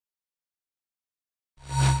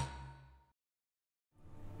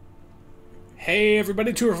Hey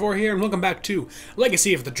everybody, 2 or 4 here, and welcome back to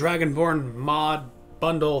Legacy of the Dragonborn Mod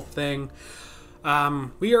bundle thing.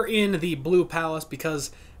 We are in the Blue Palace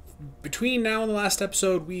because between now and the last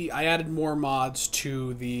episode, I added more mods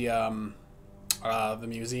to the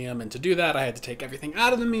museum, and to do that, I had to take everything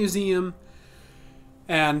out of the museum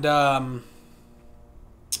and come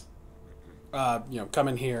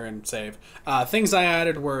in here and save. Things I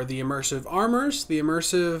added were the immersive armors, the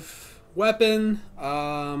immersive weapon.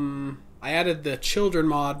 I added the children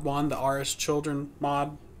mod one, the RS children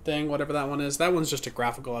mod thing, whatever that one is. That one's just a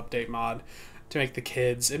graphical update mod to make the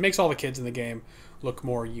kids, it makes all the kids in the game look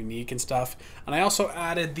more unique and stuff. And I also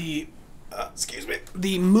added the,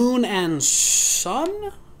 the Moon and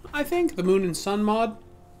Sun, I think? The Moon and Sun mod.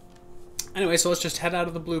 Anyway, so let's just head out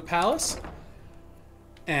of the Blue Palace.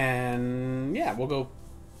 And yeah, we're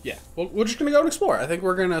just gonna go and explore. I think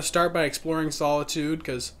we're gonna start by exploring Solitude,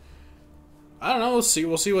 because I don't know, we'll see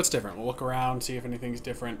what's different. We'll look around, see if anything's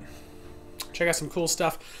different. Check out some cool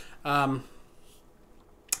stuff. Sorry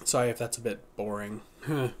if that's a bit boring.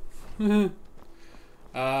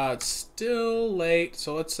 It's still late,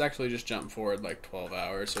 so let's actually just jump forward like 12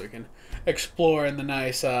 hours so we can explore in the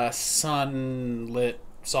nice sunlit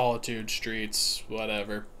Solitude streets,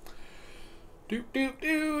 whatever. Do.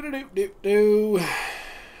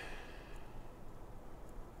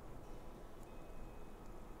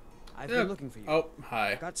 I've been looking for you. Oh,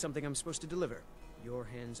 hi. Got something I'm supposed to deliver. Your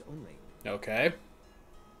hands only. Okay.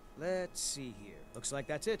 Let's see here. Looks like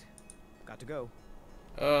that's it. Got to go.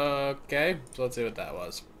 Okay, so let's see what that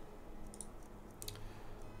was.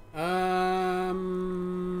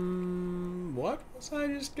 What was I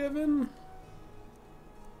just given?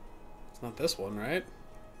 It's not this one, right?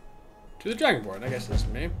 To the Dragonborn, I guess this is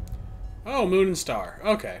me. Oh, Moon and Star.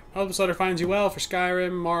 Okay. Hope this letter finds you well for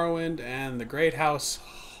Skyrim, Morrowind, and the Great House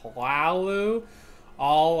Hlalu.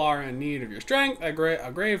 All are in need of your strength. A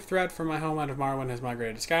grave threat from my homeland of Morrowind has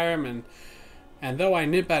migrated to Skyrim, and though I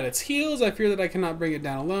nip at its heels, I fear that I cannot bring it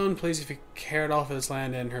down alone. Please, if you care at all for this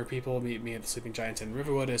land and her people, meet me at the Sleeping Giants in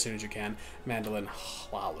Riverwood as soon as you can. Mandolin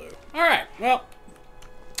Hlalu. Alright, well,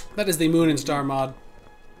 that is the Moon and Star mod,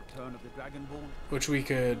 Return of the Dragonborn. which we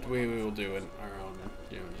will do in our own,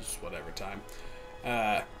 just whatever time.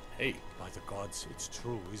 Hey. By the gods, it's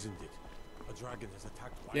true, isn't it? A dragon has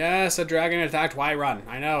attacked White. Yes, a dragon attacked Run.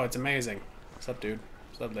 I know, it's amazing. What's up, dude?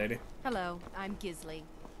 What's up, lady? Hello, I'm Gisli,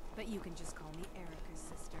 but you can just call me Erica's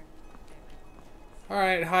sister.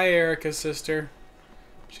 Alright, hi Erica's sister.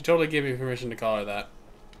 She totally gave me permission to call her that.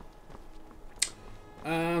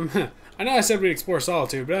 I know I said we'd explore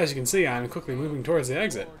Solitude, but as you can see, I'm quickly moving towards the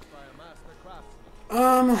exit.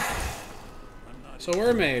 So we're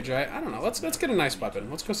a mage, right? I don't know, let's get a nice weapon.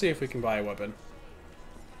 Let's go see if we can buy a weapon.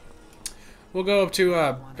 We'll go up to,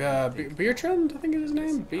 Bertrand, I think is his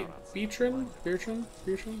name? Bertrand?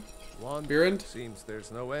 Seems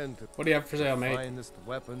there's no end to What do you have for sale, mate? finest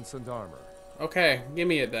weapons and armor. Okay, give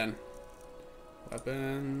me it then.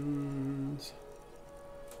 Weapons.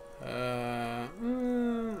 I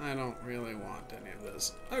don't really want any of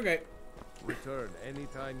this. Okay. Return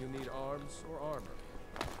anytime you need arms or armor.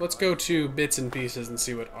 Let's go to Bits and Pieces and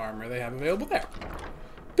see what armor they have available there.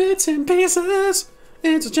 Bits and Pieces!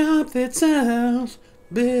 It's a shop that sells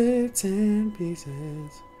bits and pieces.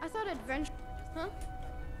 I thought adventure, huh?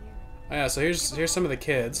 Oh yeah, so here's some of the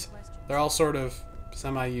kids. They're all sort of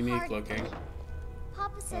semi-unique looking.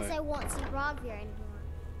 Papa says I won't see Rogvier anymore.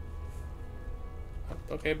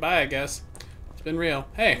 Okay, bye, I guess. It's been real.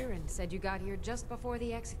 Hey. Aaron said you got here just before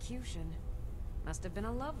the execution. Must have been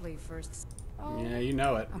a lovely first. Oh, Yeah, you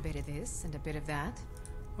know it. a bit of this and a bit of that.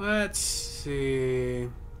 Let's see.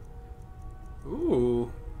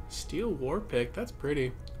 Ooh, steel war pick. That's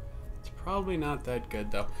pretty. It's probably not that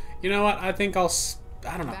good though. You know what? I think I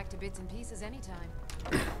don't know. Back to bits and pieces anytime.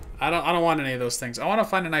 I don't want any of those things. I want to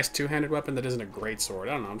find a nice two-handed weapon that isn't a great sword.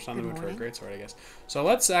 I don't know. I'm just on the mood for a great sword, I guess. So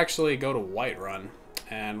let's actually go to Whiterun,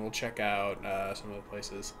 and we'll check out some of the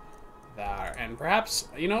places there. And perhaps,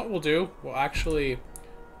 you know what we'll do? We'll actually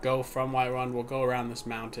go from Whiterun. We'll go around this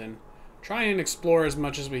mountain, try and explore as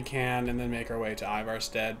much as we can, and then make our way to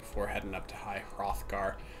Ivarstead before heading up to High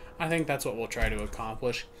Hrothgar. I think that's what we'll try to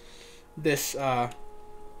accomplish this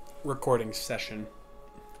recording session.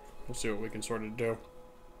 We'll see what we can sort of do.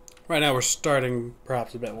 Right now we're starting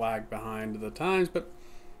perhaps a bit lag behind the times, but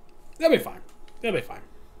they'll be fine. They'll be fine.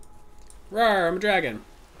 Rawr, I'm a dragon.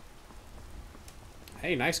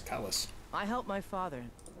 Hey, nice cutlass. I helped my father.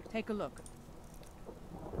 Take a look.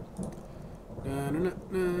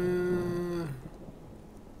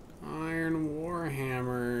 Iron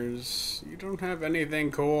warhammers. You don't have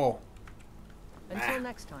anything cool. Until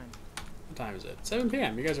next time. What time is it? 7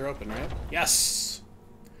 p.m. You guys are open, right? Yes!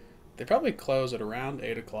 They probably close at around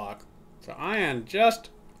 8 o'clock. So I am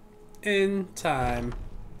just in time.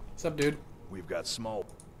 What's up, dude? We've got small.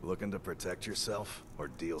 Looking to protect yourself or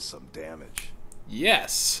deal some damage?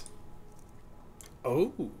 Yes!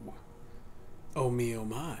 Oh. Oh me, oh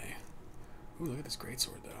my. Ooh, look at this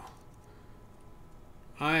greatsword, though.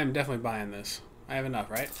 I am definitely buying this. I have enough,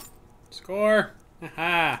 right? Score!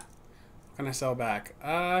 Haha! What can I sell back?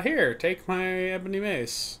 Here, take my ebony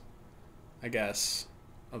mace. I guess.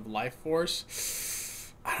 Of life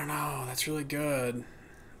force? I don't know, that's really good.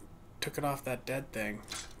 Took it off that dead thing.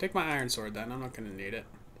 Take my iron sword then, I'm not gonna need it.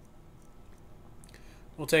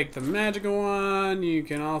 We'll take the magical one. You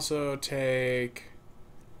can also take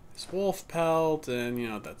this wolf pelt, and you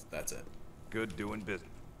know that's it. Good doing business.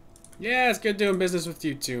 Yeah, it's good doing business with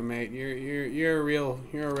you too, mate. You're a real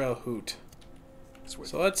hoot.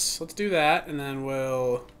 So let's do that, and then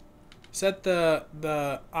we'll set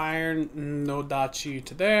the iron nodachi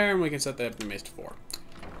to there, and we can set the ebony mace to 4.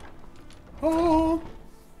 Oh.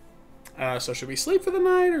 So should we sleep for the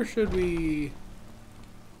night, or should we?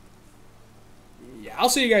 Yeah, I'll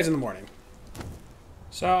see you guys in the morning.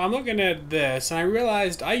 So I'm looking at this, and I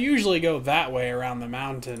realized I usually go that way around the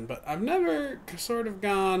mountain, but I've never sort of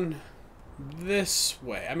gone this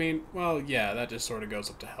way. I mean, well, yeah, that just sort of goes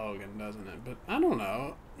up to Helgen, doesn't it? But I don't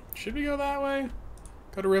know. Should we go that way?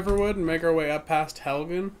 Go to Riverwood and make our way up past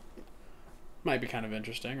Helgen? Might be kind of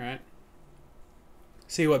interesting, right?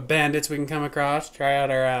 See what bandits we can come across. Try out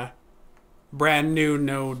our brand new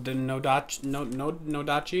Nodachi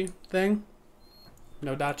thing.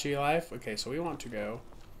 Nodachi life. Okay, so we want to go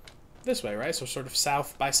this way, right? So sort of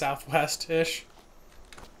south by southwest-ish.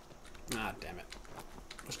 Ah, damn it.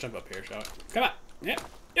 Let's jump up here, shall we? Come on. Yeah.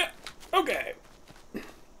 Yeah. Okay.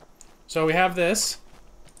 So we have this.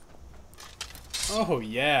 Oh,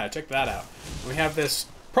 yeah. Check that out. We have this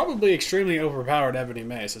probably extremely overpowered ebony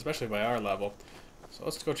mace, especially by our level. So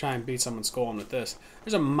let's go try and beat someone's skull with this.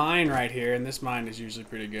 There's a mine right here, and this mine is usually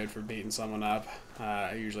pretty good for beating someone up.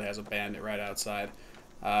 It usually has a bandit right outside.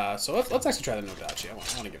 So let's actually try the Nodachi. I want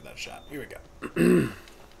to give that a shot. Here we go. We'll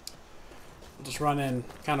just run in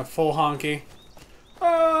kind of full honky.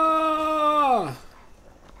 Ah!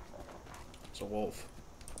 It's a wolf.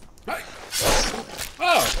 Hi.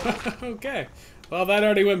 Oh! Okay. Well, that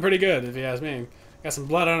already went pretty good, if you ask me. Got some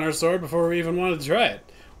blood on our sword before we even wanted to try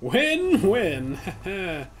it. Win-win.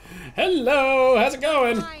 Hello! How's it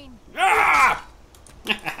going? Fine. Ah!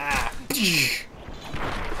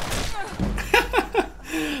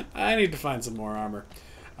 I need to find some more armor.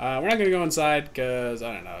 We're not going to go inside because,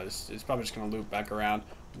 I don't know, it's probably just going to loop back around.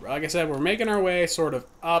 Like I said, we're making our way sort of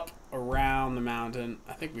up around the mountain.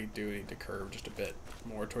 I think we do need to curve just a bit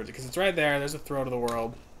more towards it because it's right there. There's the throat of the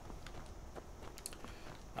world.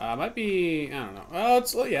 Might be, I don't know. Well,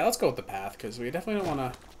 let's go with the path because we definitely don't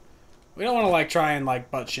want to, like, try and, like,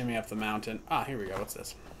 butt shimmy up the mountain. Ah, here we go. What's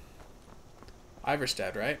this?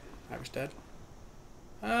 Ivarstead, right? Ivarstead?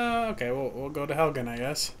 Okay, we'll go to Helgen, I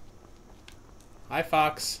guess. Hi,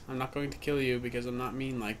 Fox. I'm not going to kill you because I'm not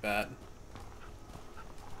mean like that.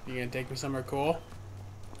 You gonna take me somewhere cool?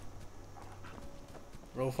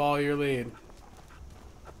 We'll follow your lead.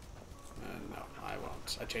 No, I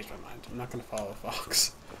won't. I changed my mind. I'm not gonna follow a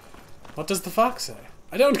fox. What does the fox say?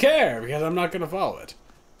 I don't care because I'm not gonna follow it.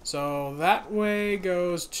 So that way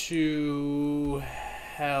goes to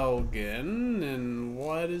Helgen, and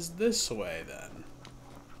what is this way then?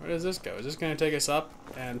 Where does this go? Is this going to take us up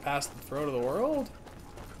and past the throat of the world?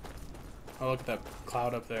 Oh, look at that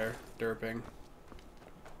cloud up there, derping.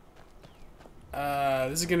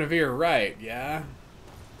 This is going to veer right, yeah?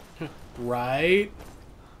 Right?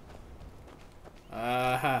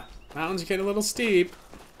 Mountains get a little steep.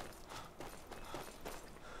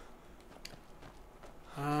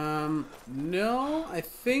 No, I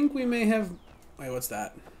think we may have... Wait, what's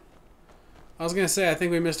that? I was going to say, I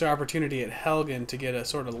think we missed our opportunity at Helgen to get a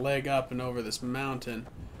sort of leg up and over this mountain.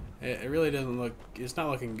 It really doesn't look... It's not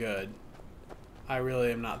looking good. I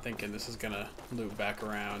really am not thinking this is going to loop back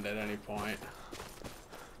around at any point.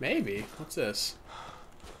 Maybe. What's this?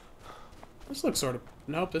 This looks sort of...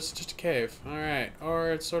 Nope, this is just a cave. Alright.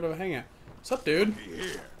 Or it's sort of a hangout. What's up, dude?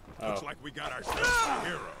 Here. Oh. Looks like we got ourselves a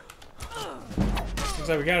hero. Looks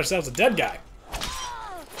like we got ourselves a dead guy.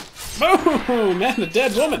 Boom! Man, the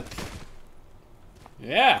dead woman.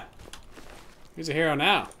 Yeah. Who's a hero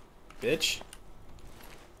now? Bitch.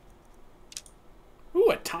 Ooh,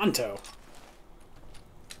 a Tonto.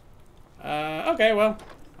 Okay, well,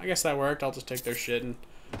 I guess that worked. I'll just take their shit and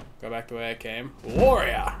go back the way I came.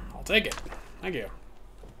 Warrior! I'll take it. Thank you.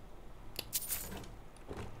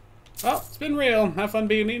 Well, it's been real. Have fun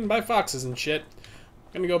being eaten by foxes and shit.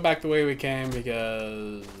 Gonna go back the way we came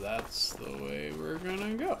because that's the way we're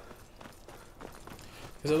gonna go.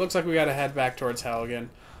 Because it looks like we gotta head back towards Helgen.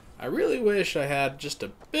 I really wish I had just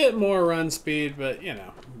a bit more run speed, but you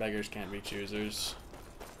know, beggars can't be choosers.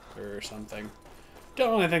 Or something.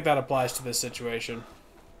 Don't really think that applies to this situation.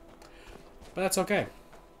 But that's okay.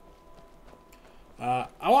 I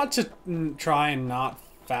want to try and not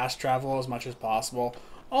fast travel as much as possible.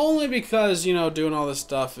 Only because, you know, doing all this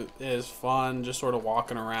stuff is fun. Just sort of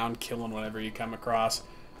walking around, killing whatever you come across.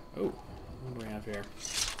 Oh, what do we have here?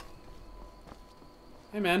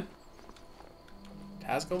 Hey, man.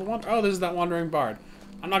 Tazgil the Wanderer? Oh, this is that Wandering Bard.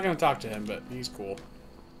 I'm not going to talk to him, but he's cool.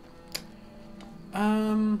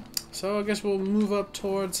 So I guess we'll move up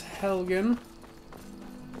towards Helgen.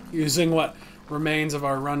 Using what remains of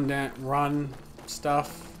our run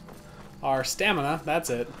stuff. Our stamina, that's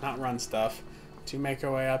it, not run stuff. To make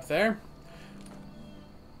our way up there.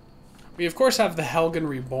 We of course have the Helgen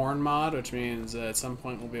Reborn mod, which means at some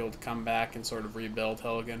point we'll be able to come back and sort of rebuild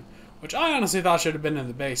Helgen, which I honestly thought should have been in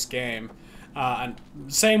the base game. And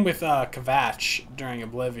same with Kvatch during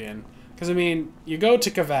Oblivion, because I mean, you go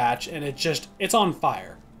to Kvatch and it's on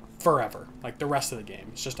fire forever. Like the rest of the game,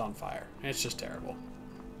 it's just on fire. It's just terrible.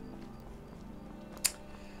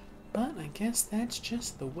 But I guess that's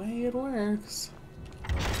just the way it works.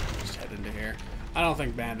 Just head into here. I don't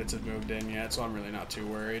think bandits have moved in yet, so I'm really not too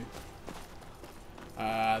worried.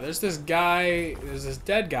 There's this guy, there's this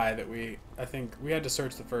dead guy that I think we had to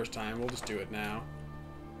search the first time. We'll just do it now.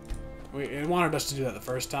 It wanted us to do that the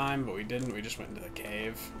first time, but we didn't. We just went into the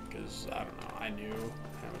cave, because, I don't know, I knew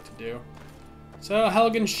what to do. So,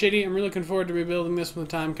 Helgen's shitty. I'm really looking forward to rebuilding this when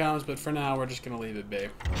the time comes, but for now, we're just going to leave it be.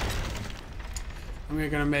 And we're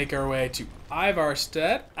going to make our way to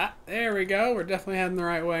Ivarstead. Ah, there we go. We're definitely heading the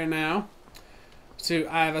right way now. To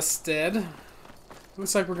Ivarstead.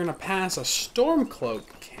 Looks like we're going to pass a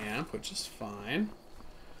Stormcloak camp, which is fine.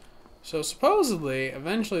 So supposedly,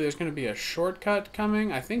 eventually there's going to be a shortcut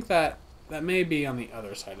coming. I think that may be on the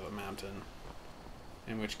other side of the mountain.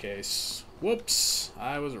 In which case, whoops,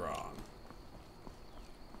 I was wrong.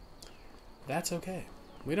 That's okay.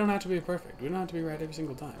 We don't have to be perfect. We don't have to be right every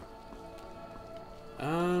single time.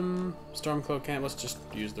 Stormcloak camp. Let's just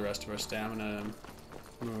use the rest of our stamina and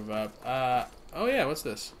move up. Oh yeah, what's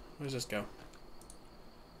this? Where does this go?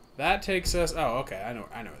 That takes us. Oh, okay. I know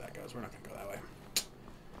where that goes. We're not gonna go that way.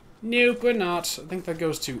 Nope, we're not. I think that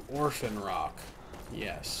goes to Orphan Rock.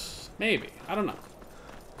 Yes, maybe. I don't know.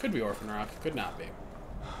 Could be Orphan Rock. Could not be.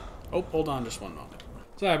 Oh, hold on, just one moment.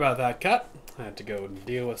 Sorry about that cut. I had to go and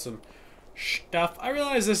deal with some stuff. I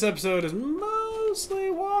realize this episode is mostly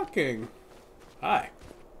walking. Hi.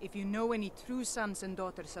 If you know any true sons and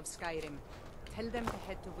daughters of Skyrim, tell them to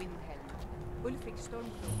head to Windhelm. Ulfric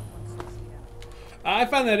Stormcloak wants to see them. I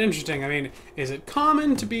find that interesting. I mean, is it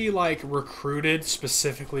common to be, like, recruited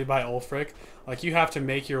specifically by Ulfric? Like, you have to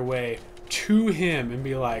make your way to him and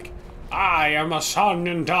be like, I am a son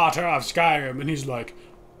and daughter of Skyrim. And he's like,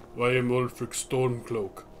 I am Ulfric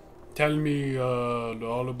Stormcloak. Tell me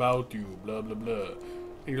all about you, blah, blah, blah.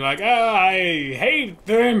 And you're like, I hate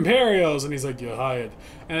the Imperials. And he's like, you're hired.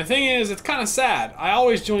 And the thing is, it's kind of sad. I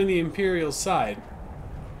always join the Imperial side.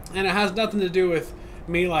 And it has nothing to do with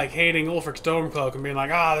me, like, hating Ulfric Stormcloak and being like,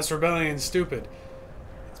 this rebellion's stupid.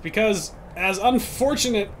 It's because, as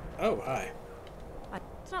unfortunate... Oh, hi.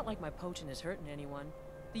 It's not like my poaching is hurting anyone.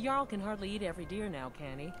 The Jarl can hardly eat every deer now,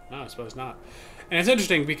 can he? No, I suppose not. And it's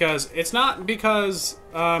interesting because it's not because...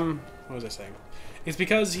 what was I saying? It's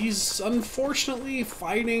because he's unfortunately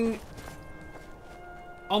fighting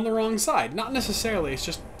on the wrong side. Not necessarily, it's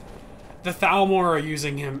just the Thalmor are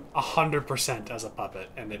using him 100% as a puppet,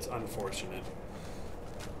 and it's unfortunate.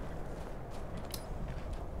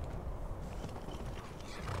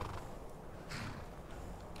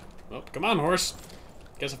 Well, come on, horse.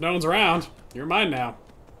 Guess if no one's around, you're mine now.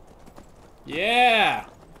 Yeah!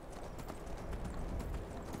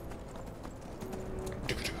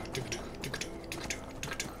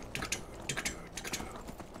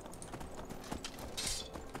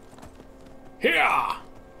 Here!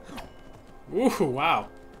 Ooh, wow.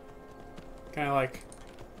 Kind of like...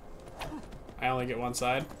 I only get one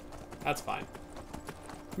side. That's fine.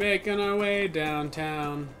 Making our way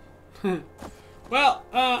downtown. Well,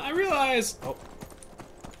 I realize... Oh.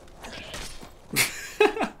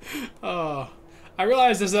 Oh. I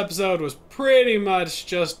realized this episode was pretty much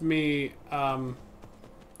just me,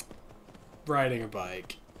 riding a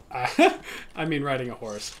bike. I mean riding a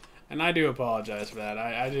horse. And I do apologize for that.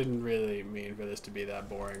 I didn't really mean for this to be that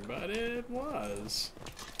boring, but it was.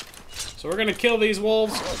 So we're gonna kill these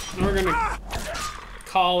wolves, and we're gonna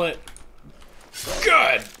call it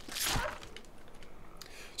Good!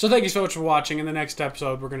 So thank you so much for watching. In the next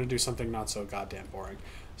episode, we're going to do something not so goddamn boring.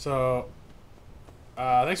 So,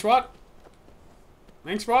 thanks for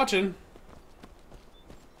watching.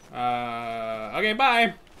 Okay,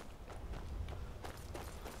 bye!